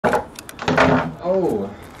Oh,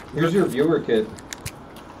 here's your viewer kit.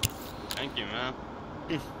 Thank you, man.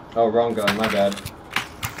 Oh, wrong gun, my bad.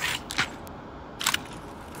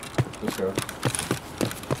 Let's go.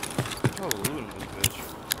 Oh, ooh, bitch.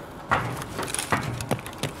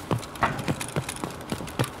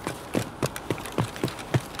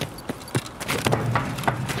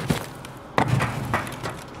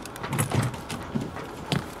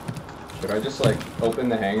 Should I just like open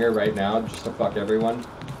the hangar right now just to fuck everyone?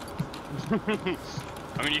 I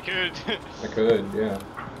mean, you could. I could, yeah.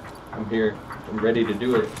 I'm here. I'm ready to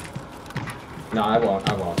do it. No, I won't.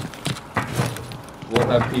 I won't. We'll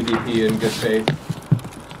have PvP in good faith.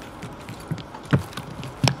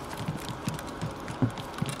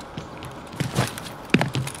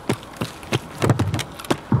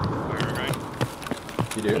 Where are we going?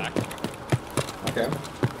 You do? Back. Okay.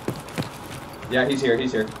 Yeah, he's here.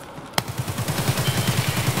 He's here.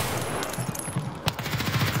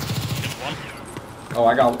 Just one. Oh,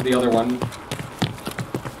 I got the other one.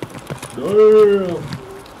 Damn.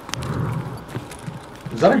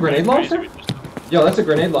 Is that a grenade launcher? Yo, that's a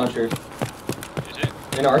grenade launcher. Is it?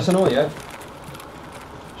 In Arsenal, yeah.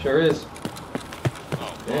 Sure is.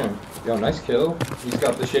 Oh, Damn. Yo, nice kill. He's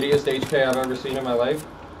got the shittiest HK I've ever seen in my life.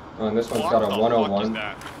 Oh, and this one's got a 101.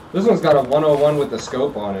 This one's got a 101 with the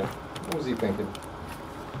scope on it. What was he thinking?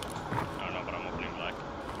 I don't know, but I'm opening black.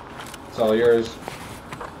 It's all yours.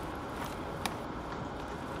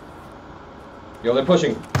 Yo, they're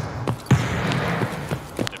pushing.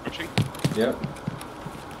 They're pushing? Yep.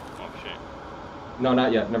 Oh, shit. No,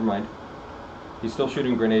 not yet. Never mind. He's still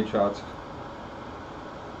shooting grenade shots.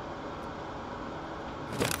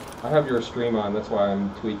 I have your stream on. That's why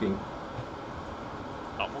I'm tweaking.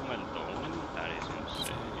 Double Meltonin? That is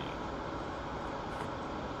insane.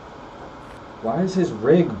 Why is his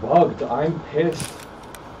rig bugged? I'm pissed.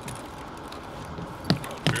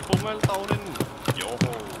 Triple Meltonin? Yo,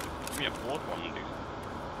 we have bought one, dude.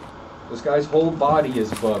 This guy's whole body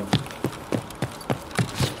is bugged.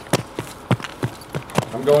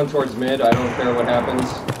 I'm going towards mid. I don't care what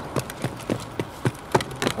happens.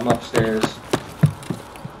 I'm upstairs.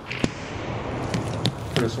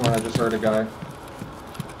 Could've sworn I just heard a guy.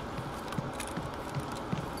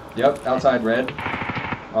 Yep, outside red.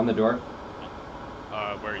 On the door.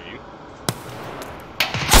 Where are you?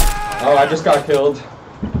 Oh, I just got killed.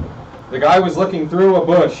 The guy was looking through a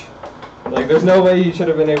bush. Like, there's no way he should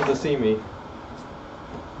have been able to see me.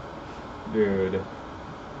 Dude.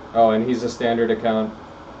 Oh, and he's a standard account.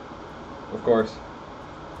 Of course.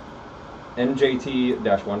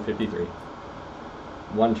 NJT-153.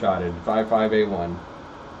 One-shotted. 55A1.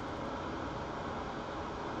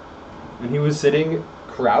 And he was sitting,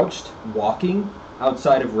 crouched, walking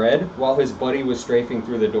outside of red while his buddy was strafing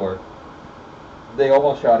through the door. They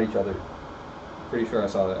almost shot each other. Pretty sure I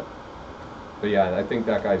saw that. But yeah, I think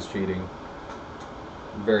that guy's cheating.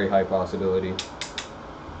 Very high possibility.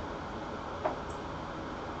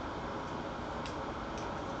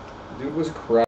 Dude was crouched.